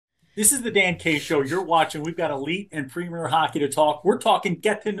This is the Dan K Show. You're watching. We've got elite and premier hockey to talk. We're talking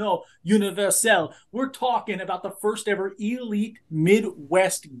get to know USPHL. We're talking about the first ever elite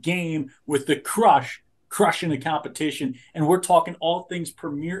Midwest game with the crushing the competition. And we're talking all things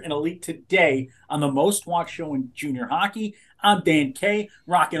premier and elite today on the most watched show in junior hockey. I'm Dan K,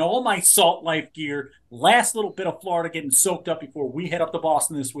 rocking all my Salt Life gear. Last little bit of Florida getting soaked up before we head up to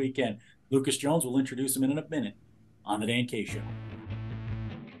Boston this weekend. Lucas Jones will introduce him in a minute on the Dan K Show.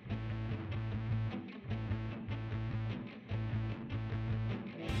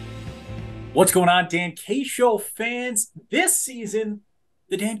 What's going on, Dan K Show fans? This season,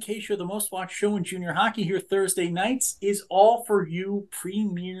 the Dan K Show, the most watched show in junior hockey here Thursday nights, is all for you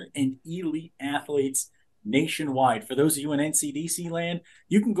premier and elite athletes nationwide. For those of you in NCDC land,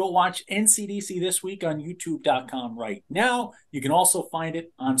 you can go watch NCDC this week on youtube.com right now. You can also find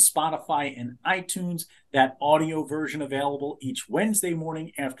it on Spotify and iTunes, that audio version available each Wednesday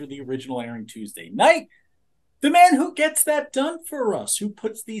morning after the original airing Tuesday night. The man who gets that done for us, who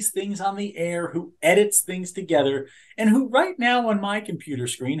puts these things on the air, who edits things together, and who right now on my computer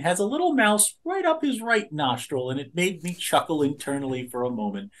screen has a little mouse right up his right nostril, and it made me chuckle internally for a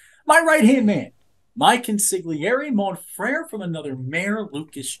moment. My right-hand man, my consigliere, mon frere from another mayor,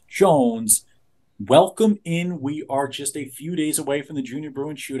 Lucas Jones. Welcome in. We are just a few days away from the Junior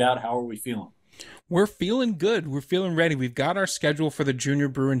Bruin Shootout. How are we feeling? We're feeling good. We're feeling ready. We've got our schedule for the Junior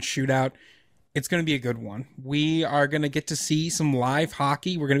Bruin Shootout. It's going to be a good one. We are going to get to see some live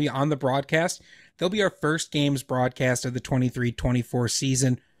hockey. We're going to be on the broadcast. They'll be our first games broadcast of the 23-24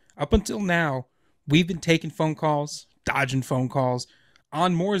 season. Up until now, we've been taking phone calls, dodging phone calls,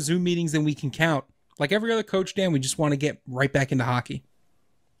 on more Zoom meetings than we can count. Like every other coach, Dan, we just want to get right back into hockey.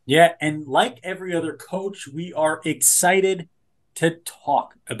 Yeah, and like every other coach, we are excited to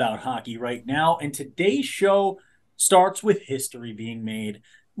talk about hockey right now. And today's show starts with history being made.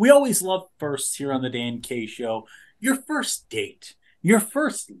 We always love firsts here on the Dan K Show. Your first date, your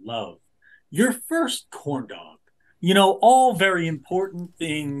first love, your first corn dog. You know, all very important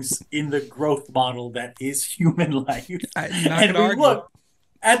things in the growth model that is human life. I'm not going And to we argue. look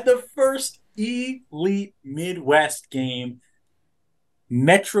at the first elite Midwest game,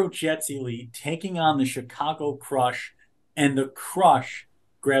 Metro Jets Elite taking on the Chicago Crush, and the Crush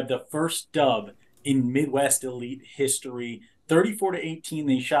grabbed the first dub in Midwest Elite history. 34-18,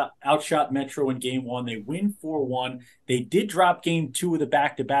 they outshot Metro in game one. They win 4-1. They did drop game two of the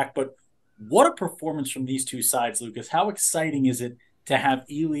back-to-back, but what a performance from these two sides, Lucas. How exciting is it to have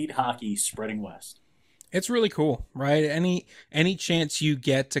elite hockey spreading west? It's really cool, right? Any chance you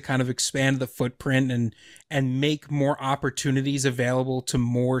get to kind of expand the footprint and make more opportunities available to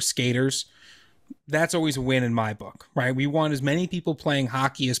more skaters, that's always a win in my book, right? We want as many people playing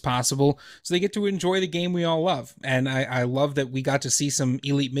hockey as possible so they get to enjoy the game we all love. And I love that we got to see some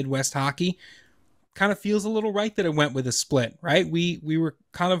elite Midwest hockey. Kind of feels a little right that it went with a split, right? We were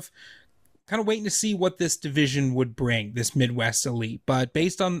kind of waiting to see what this division would bring, this Midwest elite. But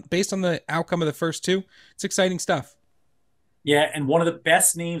based on the outcome of the first two, it's exciting stuff. Yeah, and one of the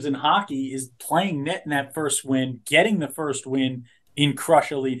best names in hockey is playing net in that first win, getting the first win in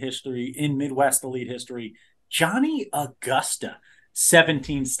Crush Elite history, in Midwest Elite history. Johnny Augusta,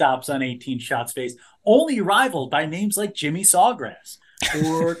 17 stops on 18 shots faced, only rivaled by names like Jimmy Sawgrass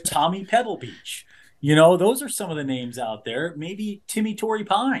or Tommy Pebble Beach. You know, those are some of the names out there. Maybe Timmy Torrey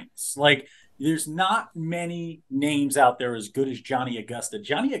Pines. Like, there's not many names out there as good as Johnny Augusta.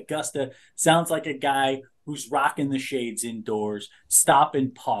 Johnny Augusta sounds like a guy who's rocking the shades indoors,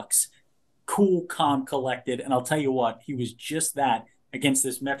 stopping pucks, cool, calm, collected. And I'll tell you what, he was just that against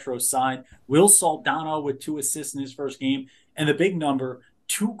this Metro side. Will Saldano with 2 assists in his first game. And the big number,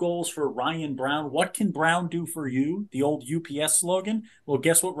 2 goals for Ryan Brown. What can Brown do for you? The old UPS slogan. Well,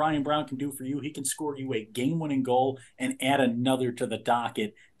 guess what Ryan Brown can do for you? He can score you a game-winning goal and add another to the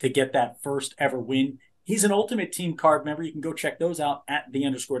docket to get that first ever win. He's an Ultimate Team card member. You can go check those out at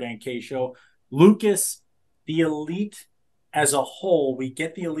 _Dan Show. Lucas, the Elite as a whole, we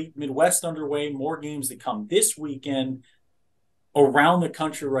get the Elite Midwest underway, more games that come this weekend around the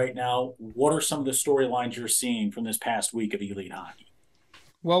country right now. What are some of the storylines you're seeing from this past week of Elite hockey?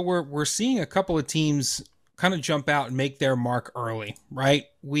 Well, we're seeing a couple of teams kind of jump out and make their mark early, right?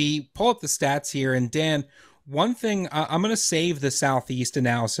 We pull up the stats here, and Dan, one thing, I'm going to save the Southeast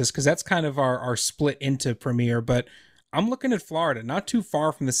analysis because that's kind of our split into Premier, but I'm looking at Florida, not too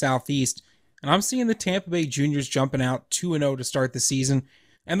far from the Southeast, and I'm seeing the Tampa Bay Juniors jumping out 2-0 to start the season,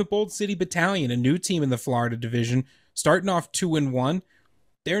 and the Bold City Battalion, a new team in the Florida division, starting off 2-1.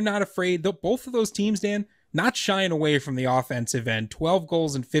 They're not afraid. Both of those teams, Dan, not shying away from the offensive end. 12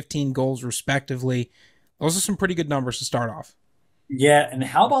 goals and 15 goals respectively. Those are some pretty good numbers to start off. Yeah, and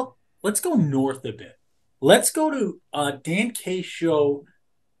how about let's go north a bit. Let's go to Dan K show.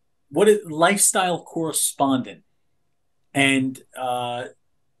 What is lifestyle correspondent and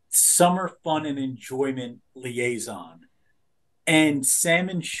summer fun and enjoyment liaison and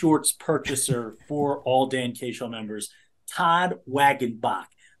salmon shorts purchaser for all Dan K show members, Todd Wagenbach.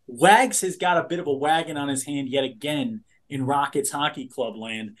 Wags has got a bit of a wagon on his hand yet again in Rockets Hockey Club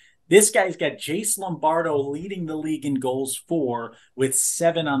land. This guy's got Jace Lombardo leading the league in goals for with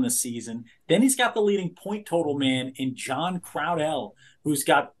 7 on the season. Then he's got the leading point total man in John Crowdell, who's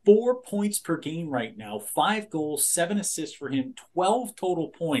got 4 points per game right now, 5 goals, 7 assists for him, 12 total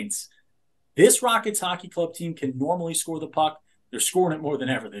points. This Rockets Hockey Club team can normally score the puck. They're scoring it more than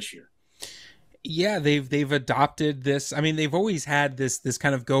ever this year. Yeah, they've adopted this. I mean, they've always had this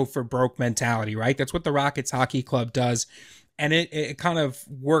kind of go for broke mentality, right? That's what the Rockets Hockey Club does, and it kind of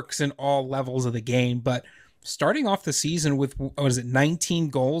works in all levels of the game. But starting off the season with, what is it, 19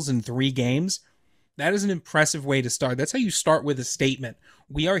 goals in 3 games, that is an impressive way to start. That's how you start with a statement.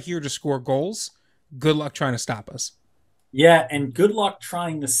 We are here to score goals. Good luck trying to stop us. Yeah, and good luck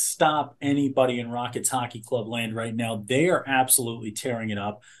trying to stop anybody in Rockets Hockey Club land right now. They are absolutely tearing it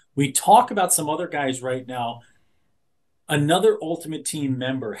up. We talk about some other guys right now. Another Ultimate Team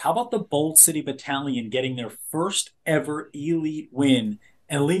member. How about the Bold City Battalion getting their first ever elite win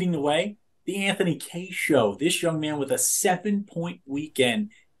and leading the way? The Anthony K Show. This young man with a 7-point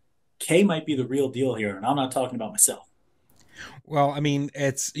weekend. K might be the real deal here, and I'm not talking about myself. Well, I mean,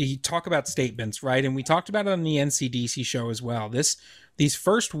 it's you talk about statements, right? And we talked about it on the NCDC show as well. These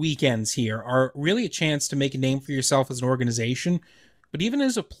first weekends here are really a chance to make a name for yourself as an organization, but even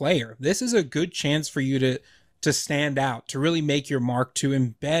as a player, this is a good chance for you to stand out, to really make your mark, to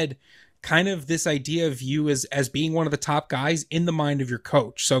embed kind of this idea of you as being one of the top guys in the mind of your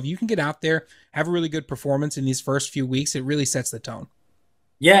coach. So if you can get out there, have a really good performance in these first few weeks, it really sets the tone.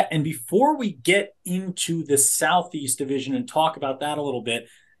 Yeah, and before we get into the Southeast Division and talk about that a little bit,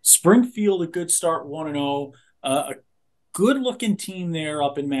 Springfield, a good start, 1-0, a good-looking team there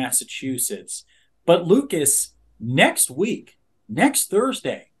up in Massachusetts. But Lucas, next week, next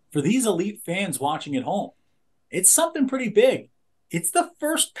Thursday, for these elite fans watching at home, it's something pretty big. It's the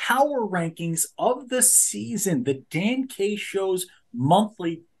first power rankings of the season. The Dan K Show's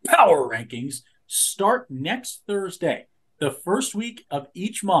monthly power rankings start next Thursday. The first week of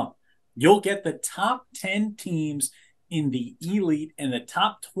each month, you'll get the top 10 teams in the Elite and the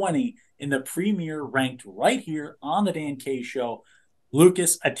top 20 in the Premier ranked right here on the Dan K Show.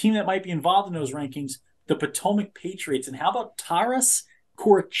 Lucas, a team that might be involved in those rankings, the Potomac Patriots. And how about Taras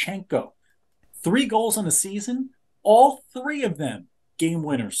Korchenko? 3 goals on the season, all 3 of them game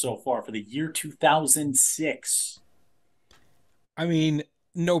winners so far for the year 2006. I mean,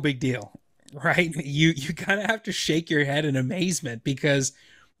 no big deal, right? You kind of have to shake your head in amazement because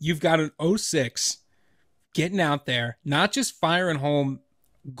you've got an '06 getting out there, not just firing home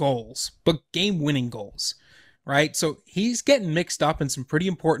goals, but game-winning goals, right? So he's getting mixed up in some pretty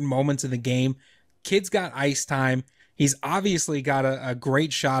important moments in the game. Kid's got ice time. He's obviously got a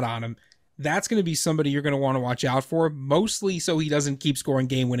great shot on him. That's going to be somebody you're going to want to watch out for, mostly so he doesn't keep scoring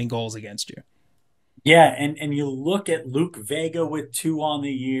game-winning goals against you. Yeah, and you look at Luke Vega with 2 on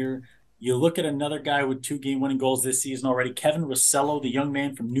the year. You look at another guy with 2 game-winning goals this season already, Kevin Rossello, the young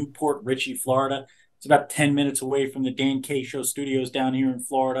man from Newport Richey, Florida. It's about 10 minutes away from the Dan K Show studios down here in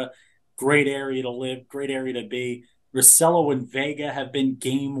Florida. Great area to live, great area to be. Rossello and Vega have been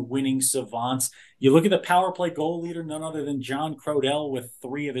game-winning savants. You look at the power play goal leader, none other than John Crodell with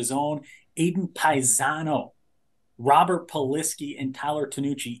 3 of his own. Aiden Paisano, Robert Poliski, and Tyler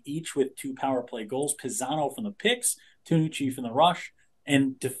Tanucci, each with 2 power play goals. Pisano from the picks, Tanucci from the rush,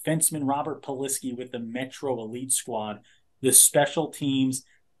 and defenseman Robert Poliski with the Metro Elite Squad. The special teams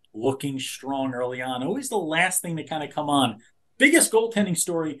looking strong early on. Always the last thing to kind of come on. Biggest goaltending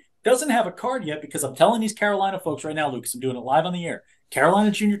story doesn't have a card yet because I'm telling these Carolina folks right now, Lucas, I'm doing it live on the air.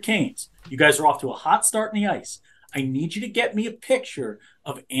 Carolina Junior Canes, you guys are off to a hot start in the ice. I need you to get me a picture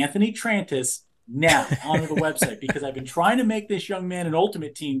of Anthony Trantis now onto the website because I've been trying to make this young man an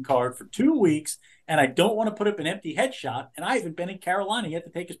Ultimate Team card for 2 weeks, and I don't want to put up an empty headshot, and I haven't been in Carolina yet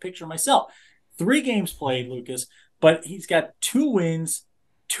to take his picture myself. 3 games played, Lucas, but he's got 2 wins,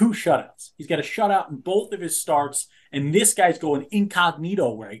 2 shutouts. He's got a shutout in both of his starts, and this guy's going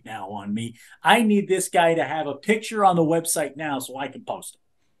incognito right now on me. I need this guy to have a picture on the website now so I can post it.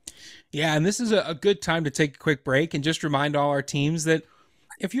 Yeah, and this is a good time to take a quick break and just remind all our teams that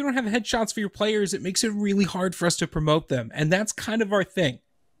if you don't have headshots for your players, it makes it really hard for us to promote them. And that's kind of our thing.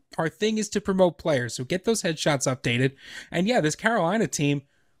 Our thing is to promote players. So get those headshots updated. And yeah, this Carolina team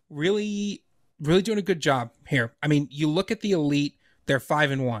really, really doing a good job here. I mean, you look at the Elite, they're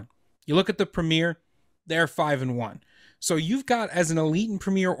 5-1. You look at the Premier, they're 5-1. So you've got, as an elite and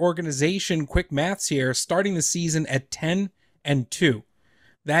premier organization, quick maths here, starting the season at 10-2.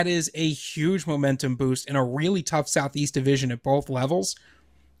 That is a huge momentum boost in a really tough Southeast division at both levels.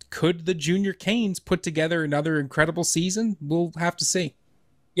 Could the Junior Canes put together another incredible season? We'll have to see.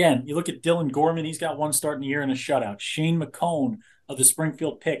 Yeah, and you look at Dylan Gorman, he's got one start in the year and a shutout. Shane McCone of the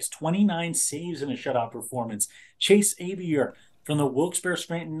Springfield Picks, 29 saves in a shutout performance. Chase Avier from the Wilkes-Barre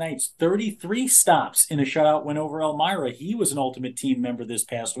Scranton Knights, 33 stops in a shutout win over Elmira. He was an Ultimate Team member this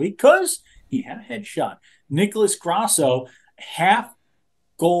past week because he had a headshot. Nicholas Grasso, half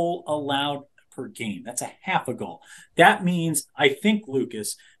goal allowed per game. That's a half a goal. That means, I think,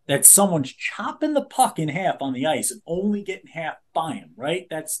 Lucas, that someone's chopping the puck in half on the ice and only getting half by him, right?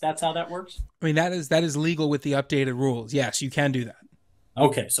 That's how that works. I mean, that is legal with the updated rules. Yes, you can do that.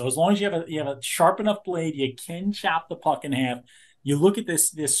 Okay, so as long as you have a sharp enough blade, you can chop the puck in half. You look at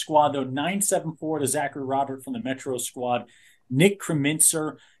this squad though, 974 to Zachary Robert from the Metro squad. Nick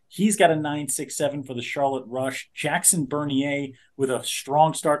Kreminzer, he's got a 967 for the Charlotte Rush. Jackson Bernier with a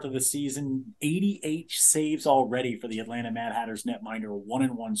strong start to the season, 88 saves already for the Atlanta Mad Hatters netminder, a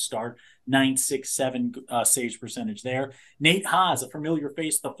 1-1 start, 967 saves percentage there. Nate Haas, a familiar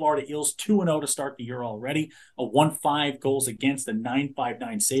face of the Florida Eels, 2-0 to start the year already, a 1-5 goals against, a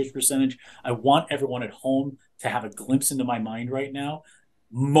 959 saves percentage. I want everyone at home to have a glimpse into my mind right now.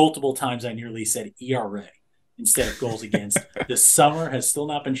 Multiple times I nearly said ERA instead of goals against. The summer has still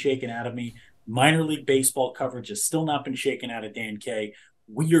not been shaken out of me. Minor league baseball coverage has still not been shaken out of Dan K.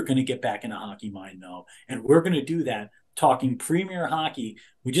 We are going to get back into hockey mind, though, and we're going to do that talking Premier Hockey.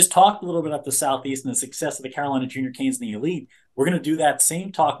 We just talked a little bit about the Southeast and the success of the Carolina Junior Canes in the Elite. We're going to do that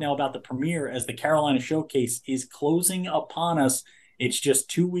same talk now about the Premier as the Carolina Showcase is closing upon us. It's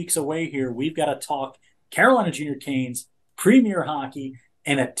just 2 weeks away here. We've got to talk Carolina Junior Canes, Premier Hockey,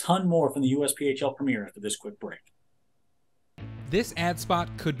 and a ton more from the USPHL Premier after this quick break. This ad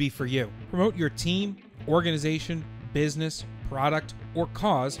spot could be for you. Promote your team, organization, business, product, or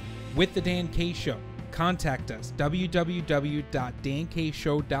cause with The Dan K Show. Contact us,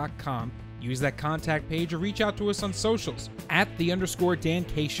 www.dankshow.com. Use that contact page or reach out to us on socials @_Dan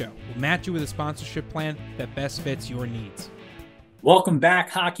K Show. We'll match you with a sponsorship plan that best fits your needs. Welcome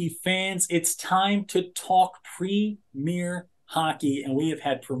back, hockey fans. It's time to talk Premier Hockey, and we have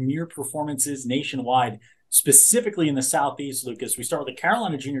had premier performances nationwide, specifically in the Southeast, Lucas. We start with the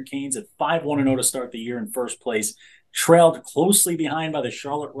Carolina Junior Canes at 5-1-0 to start the year in first place, trailed closely behind by the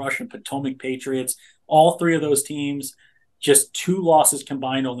Charlotte Rush and Potomac Patriots. All three of those teams, just 2 losses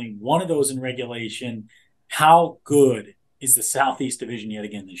combined, only one of those in regulation. How good is the Southeast Division yet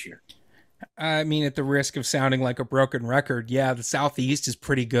again this year? I mean, at the risk of sounding like a broken record, yeah, the Southeast is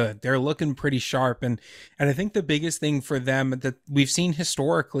pretty good. They're looking pretty sharp. And I think the biggest thing for them that we've seen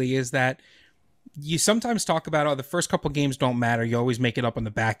historically is that you sometimes talk about, oh, the first couple games don't matter. You always make it up on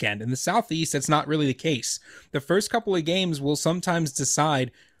the back end. In the Southeast, that's not really the case. The first couple of games will sometimes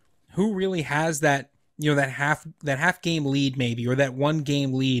decide who really has that, that half game lead maybe, or that 1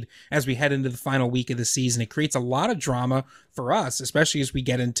 game lead as we head into the final week of the season. It creates a lot of drama for us, especially as we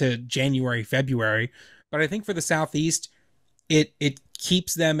get into January, February. But I think for the Southeast, it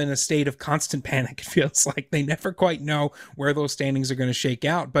keeps them in a state of constant panic. It feels like they never quite know where those standings are going to shake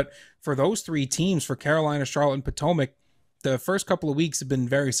out. But for those 3 teams, for Carolina, Charlotte, and Potomac, the first couple of weeks have been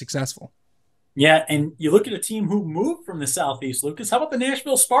very successful. Yeah, and you look at a team who moved from the Southeast, Lucas. How about the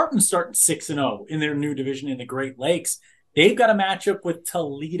Nashville Spartans starting 6-0 in their new division in the Great Lakes? They've got a matchup with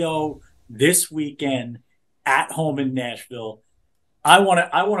Toledo this weekend at home in Nashville. I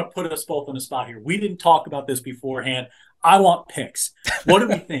want to put us both on the spot here. We didn't talk about this beforehand. I want picks. What do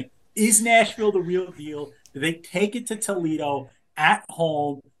we think? Is Nashville the real deal? Do they take it to Toledo at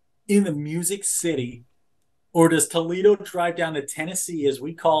home in the Music City? Or does Toledo drive down to Tennessee, as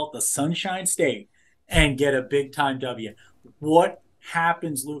we call it, the Sunshine State, and get a big-time W? What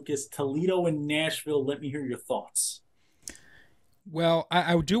happens, Lucas? Toledo and Nashville, let me hear your thoughts. Well,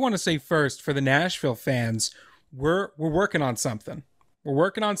 I do want to say first, for the Nashville fans, we're working on something. We're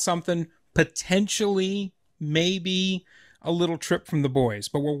working on something, potentially, maybe a little trip from the boys,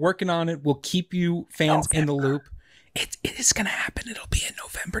 but we're working on it. We'll keep you fans in the loop. It is going to happen. It'll be in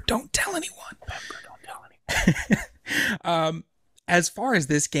November. Don't tell anyone. As far as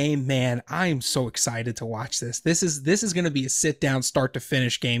this game, man, I am so excited to watch this. This is going to be a sit down, start to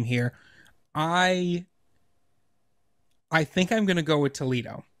finish game here. I think I'm going to go with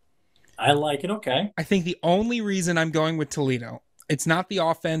Toledo. I like it. Okay. I think the only reason I'm going with Toledo, it's not the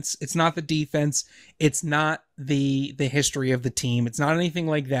offense, it's not the defense, it's not the history of the team, it's not anything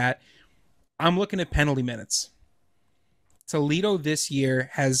like that. I'm looking at penalty minutes. Toledo this year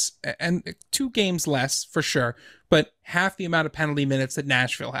has, and 2 games less for sure, but half the amount of penalty minutes that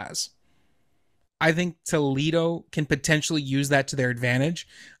Nashville has. I think Toledo can potentially use that to their advantage.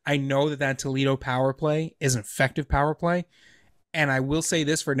 I know that Toledo power play is an effective power play. And I will say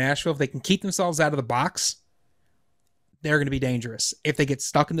this for Nashville, if they can keep themselves out of the box, they're going to be dangerous. If they get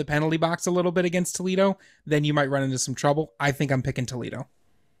stuck in the penalty box a little bit against Toledo, then you might run into some trouble. I think I'm picking Toledo.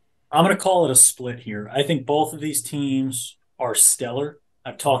 I'm going to call it a split here. I think both of these teams are stellar.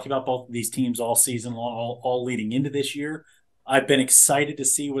 I've talked about both of these teams all season long, all leading into this year. I've been excited to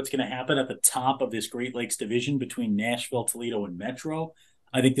see what's going to happen at the top of this Great Lakes division between Nashville, Toledo, and Metro.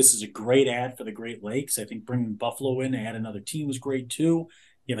 I think this is a great ad for the Great Lakes. I think bringing Buffalo in to add another team was great too.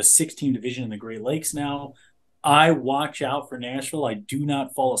 You have a 6-team division in the Great Lakes now. I watch out for Nashville. I do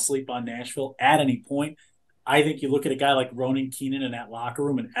not fall asleep on Nashville at any point. I think you look at a guy like Ronan Keenan in that locker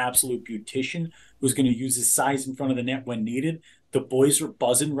room, an absolute beautician who's going to use his size in front of the net when needed. The boys are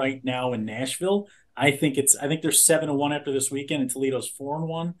buzzing right now in Nashville. I think they're 7-1 after this weekend, and Toledo's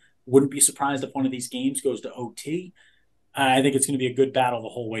 4-1. Wouldn't be surprised if one of these games goes to OT. I think it's going to be a good battle the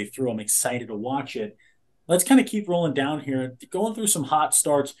whole way through. I'm excited to watch it. Let's kind of keep rolling down here, going through some hot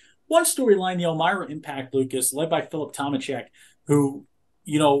starts. One storyline, the Elmira Impact, Lucas, led by Philip Tomacek, who,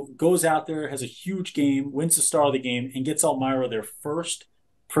 goes out there, has a huge game, wins the star of the game, and gets Elmira their first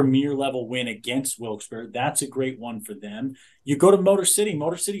premier level win against Wilkes-Barre. That's a great one for them. You go to Motor City.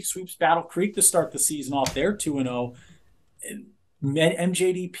 Motor City sweeps Battle Creek to start the season off. They're 2-0.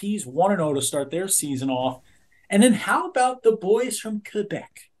 MJDP's 1-0 to start their season off. And then how about the boys from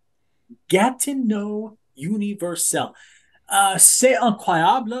Quebec? Gatineau Universel. C'est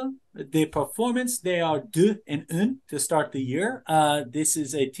incroyable. The performance, they are 2-1 to start the year. This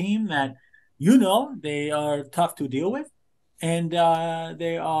is a team that, they are tough to deal with, and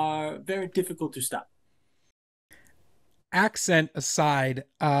they are very difficult to stop. Accent aside,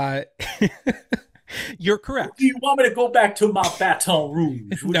 you're correct. Do you want me to go back to my Baton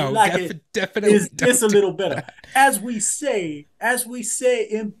Rouge? Would No, you like definitely. Is this a little better? As we say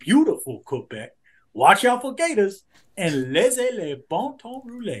in beautiful Quebec, watch out for gators and laissez les bon temps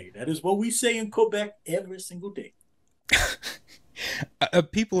rouler. That is what we say in Quebec every single day.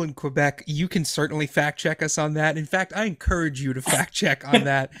 People in Quebec, you can certainly fact check us on that. In fact, I encourage you to fact check on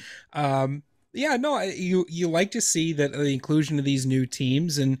that. You like to see that the inclusion of these new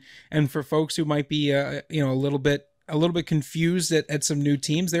teams, and for folks who might be a little bit confused at some new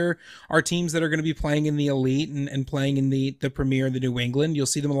teams, there are teams that are going to be playing in the elite and playing in the Premier in the New England. You'll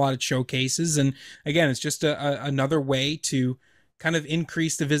see them a lot at showcases, and again, it's just another way to kind of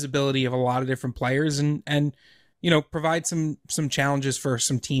increase the visibility of a lot of different players and provide some challenges for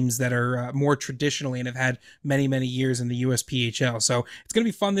some teams that are more traditionally and have had many years in the USPHL. So it's going to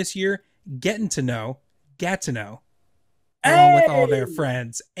be fun this year. Get to know, along with all their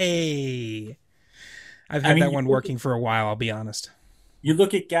friends. I've had that one working for a while, I'll be honest. You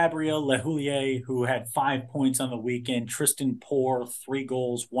look at Gabriel Lehoulier, who had 5 points on the weekend. Tristan Poor, 3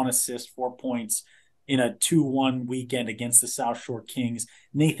 goals, 1 assist, 4 points in a 2-1 weekend against the South Shore Kings.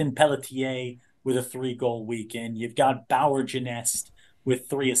 Nathan Pelletier with a 3-goal weekend. You've got Bauer Genest with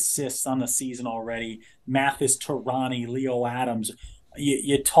 3 assists on the season already. Mathis Tarani, Leo Adams.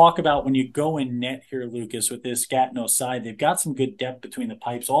 You talk about when you go in net here, Lucas, with this Gatineau side, they've got some good depth between the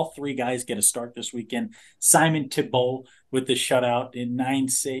pipes. All 3 guys get a start this weekend. Simon Thibault with the shutout in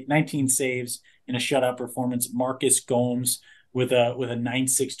 19 saves in a shutout performance. Marcus Gomes with a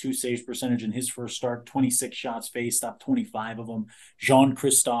 9.62 saves percentage in his first start. 26 shots faced, stopped 25 of them.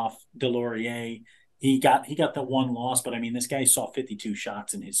 Jean-Christophe Delaurier, he got the 1 loss, but I mean, this guy saw 52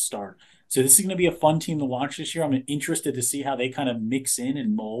 shots in his start. So this is going to be a fun team to watch this year. I'm interested to see how they kind of mix in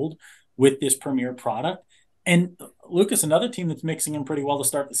and mold with this premier product. And Lucas, another team that's mixing in pretty well to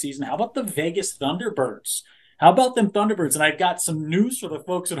start the season. How about the Vegas Thunderbirds? How about them Thunderbirds? And I've got some news for the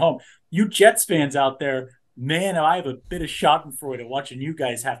folks at home. You Jets fans out there, man, I have a bit of schadenfreude watching you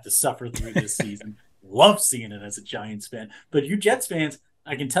guys have to suffer through this season. Love seeing it as a Giants fan. But you Jets fans,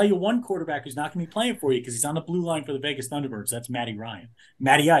 I can tell you one quarterback who's not going to be playing for you because he's on the blue line for the Vegas Thunderbirds. That's Matty Ryan.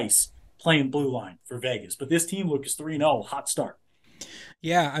 Matty Ice playing blue line for Vegas. But this team, Lucas, 3-0, hot start.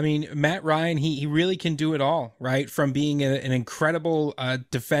 Yeah, I mean, Matt Ryan, he really can do it all, right? From being an incredible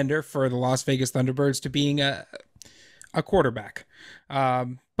defender for the Las Vegas Thunderbirds to being a quarterback.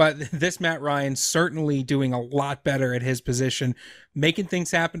 But this Matt Ryan certainly doing a lot better at his position, making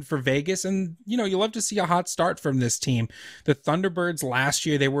things happen for Vegas. And, you love to see a hot start from this team. The Thunderbirds last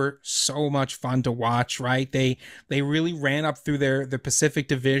year, they were so much fun to watch, right? They really ran up through the Pacific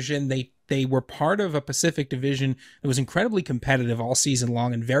Division. They were part of a Pacific Division that was incredibly competitive all season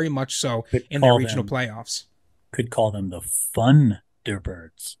long, and very much so in their regional playoffs. Could call them the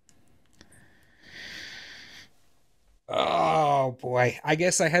Thunderbirds. Oh boy, I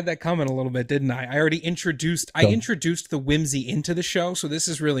guess I had that coming a little bit, didn't I? I So introduced the whimsy into the show, so this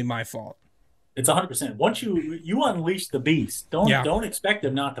is really my fault. it's 100%. Once you unleash the beast, don't Yeah. don't expect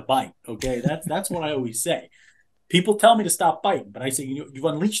him not to bite. Okay, that's what I always say. People tell me to stop biting, but I say you've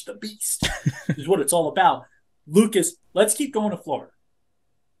unleashed the beast. Is what it's all about. Lucas, let's keep going to Florida.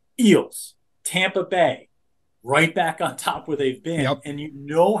 Eels, Tampa Bay, right back on top where they've been. Yep. And you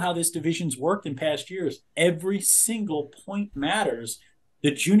know how this division's worked in past years. Every single point matters.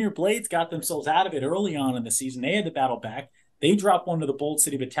 The Junior Blades got themselves out of it early on in the season. They had to battle back. They drop one to the Bold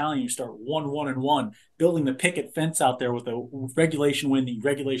City Battalion. You start 1-1-1, building the picket fence out there with the regulation win, the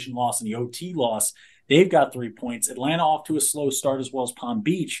regulation loss, and the OT loss. They've got 3 points. Atlanta off to a slow start as well as Palm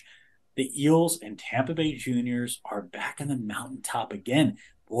Beach. The Eels and Tampa Bay Juniors are back on the mountaintop again.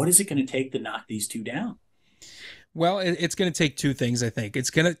 What is it going to take to knock these two down? Well, it's going to take two things, I think.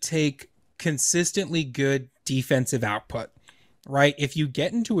 It's going to take consistently good defensive output, right? If you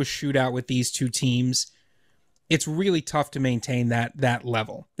get into a shootout with these two teams, it's really tough to maintain that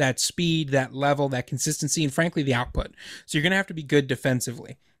level, that speed, that level, that consistency, and frankly, the output. So you're going to have to be good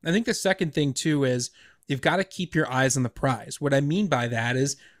defensively. I think the second thing, too, is you've got to keep your eyes on the prize. What I mean by that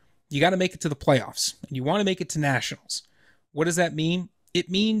is you got to make it to the playoffs, and you want to make it to nationals. What does that mean? It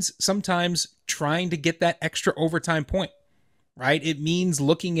means sometimes trying to get that extra overtime point, right? It means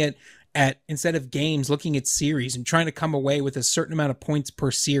looking at instead of games, looking at series and trying to come away with a certain amount of points per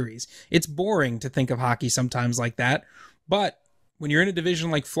series. It's boring to think of hockey sometimes like that, but when you're in a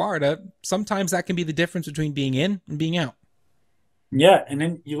division like Florida, sometimes that can be the difference between being in and being out. Yeah, and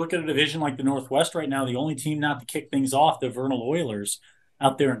then you look at a division like the Northwest right now. The only team not to kick things off, the Vernal Oilers,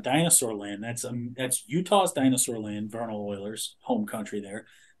 out there in Dinosaur Land. That's Utah's Dinosaur Land, Vernal Oilers, home country there.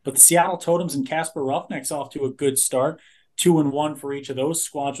 But the Seattle Totems and Casper Roughnecks off to a good start. 2-1 for each of those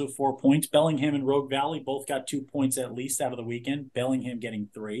squads with 4 points. Bellingham and Rogue Valley both got 2 points at least out of the weekend. Bellingham getting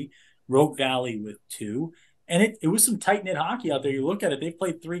 3, Rogue Valley with 2. And it was some tight knit hockey out there. You look at it; they've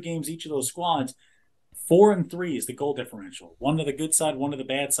played 3 games each of those squads. 4-3 is the goal differential. One to the good side, one to the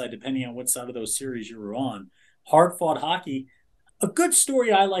bad side, depending on what side of those series you were on. Hard fought hockey. A good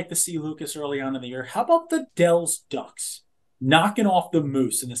story I like to see, Lucas, early on in the year. How about the Dells Ducks knocking off the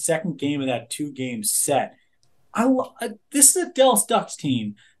Moose in the second game of that 2-game set? This is a Dells Ducks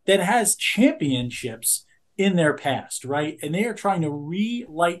team that has championships in their past, right? And they are trying to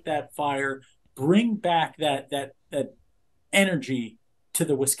relight that fire, bring back that energy to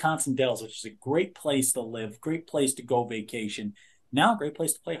the Wisconsin Dells, which is a great place to live, great place to go vacation. Now, a great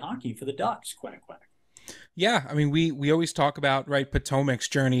place to play hockey for the Ducks. Quack quack. Yeah, I mean, we always talk about, right, Potomac's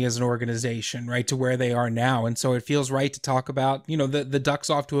journey as an organization, right, to where they are now, and so it feels right to talk about, the Ducks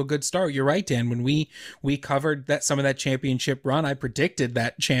off to a good start. You're right, Dan. When we covered that some of that championship run, I predicted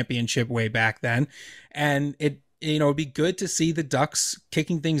that championship way back then, and it'd be good to see the Ducks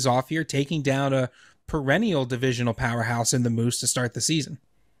kicking things off here, taking down a perennial divisional powerhouse in the Moose to start the season.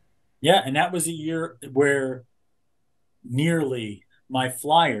 Yeah, and that was a year where nearly my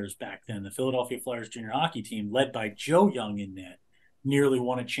Flyers back then, the Philadelphia Flyers junior hockey team, led by Joe Young in net, nearly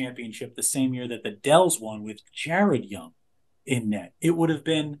won a championship the same year that the Dells won with Jared Young in net. It would have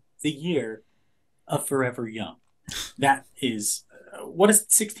been the year of Forever Young. That is, what is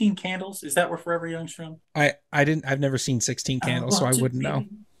it, 16 Candles? Is that where Forever Young's from? I've never seen 16 I Candles, so want I to wouldn't know. be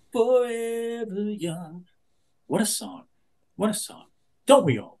forever young. What a song. What a song. Don't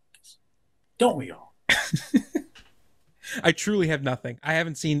we all? Don't we all? I truly have nothing. I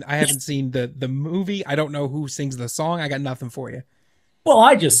haven't seen the movie. I don't know who sings the song. I got nothing for you. Well,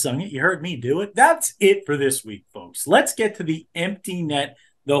 I just sung it. You heard me do it. That's it for this week, folks. Let's get to the empty net,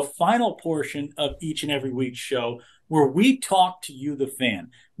 the final portion of each and every week's show where we talk to you, the fan.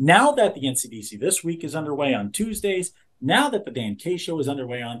 Now that the NCDC this week is underway on Tuesdays, now that the Dan K Show is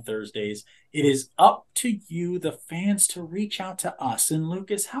underway on Thursdays, it is up to you, the fans, to reach out to us. And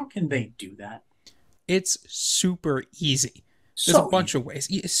Lucas, how can they do that? It's super easy. There's So a bunch easy. of ways.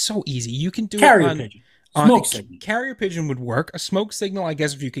 It's so easy. You can do Carrier it pigeon, on smoke signal. carrier pigeon would work. A smoke signal, I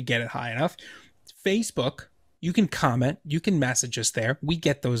guess, if you could get it high enough. Facebook, you can comment. You can message us there. We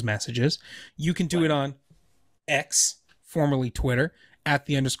get those messages. You can do it on X, formerly Twitter, at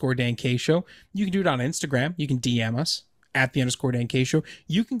 @the_Dan K Show. You can do it on Instagram. You can DM us at @the_Dan K Show.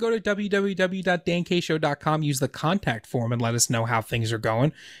 You can go to www.dankshow.com, use the contact form, and let us know how things are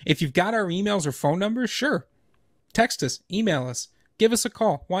going. If you've got our emails or phone numbers, sure. Text us, email us, give us a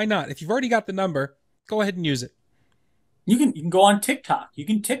call. Why not? If you've already got the number, go ahead and use it. You can go on TikTok. You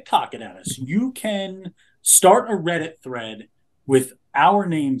can TikTok it at us. You can start a Reddit thread with our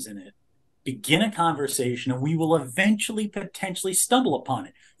names in it begin a conversation, and we will eventually potentially stumble upon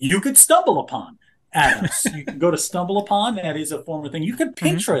it. You could stumble upon at us. You can go to stumble upon. That is a former thing. You could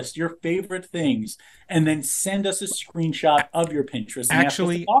Mhm. Pinterest your favorite things and then send us a screenshot of your Pinterest and ask us to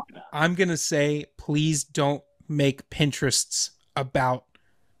Actually, talk about I'm going to say, please don't make Pinterests about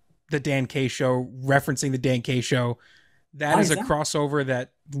the Dan K show, referencing the Dan K show. it. That Why is is a that? crossover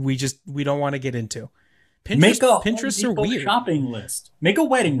that we don't want to get into. Make a Home Pinterests are Depot weird. shopping list. Make a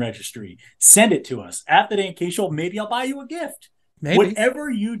wedding registry. Send it to us at the Dan K Show. Maybe I'll buy you a gift. Maybe. Whatever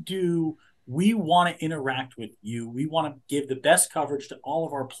you do, we want to interact with you. We want to give the best coverage to all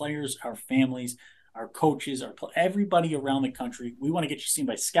of our players, our families, our coaches, everybody around the country. We want to get you seen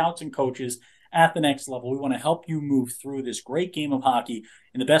by scouts and coaches at the next level. We want to help you move through this great game of hockey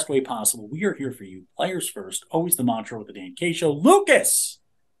in the best way possible. We are here for you. Players first, always the mantra with the Dan K Show. Lucas,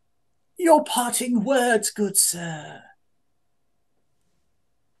 your parting words, good sir.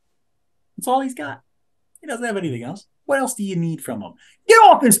 That's all he's got. He doesn't have anything else. What else do you need from him? Get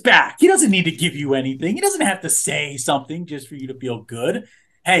off his back. He doesn't need to give you anything. He doesn't have to say something just for you to feel good.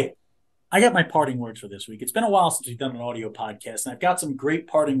 Hey, I got my parting words for this week. It's been a while since we've done an audio podcast, and I've got some great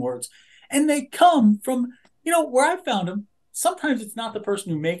parting words. And they come from, where I found them. Sometimes it's not the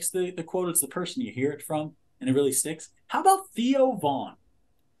person who makes the quote, it's the person you hear it from, and it really sticks. How about Theo Vaughn?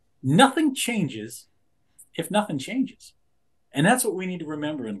 Nothing changes if nothing changes. And that's what we need to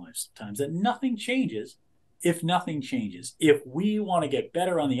remember in life sometimes, that nothing changes if nothing changes. If we want to get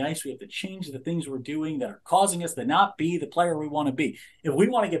better on the ice, we have to change the things we're doing that are causing us to not be the player we want to be. If we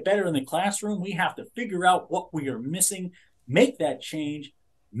want to get better in the classroom, we have to figure out what we are missing, make that change,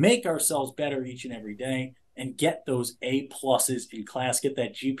 make ourselves better each and every day, and get those A pluses in class, get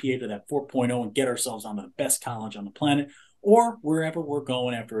that GPA to that 4.0 and get ourselves onto the best college on the planet or wherever we're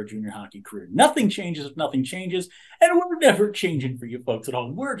going after a junior hockey career. Nothing changes if nothing changes, and we're never changing for you folks at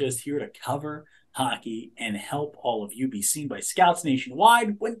home. We're just here to cover hockey and help all of you be seen by scouts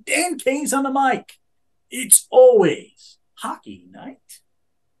nationwide. When Dan K's on the mic, it's always hockey night.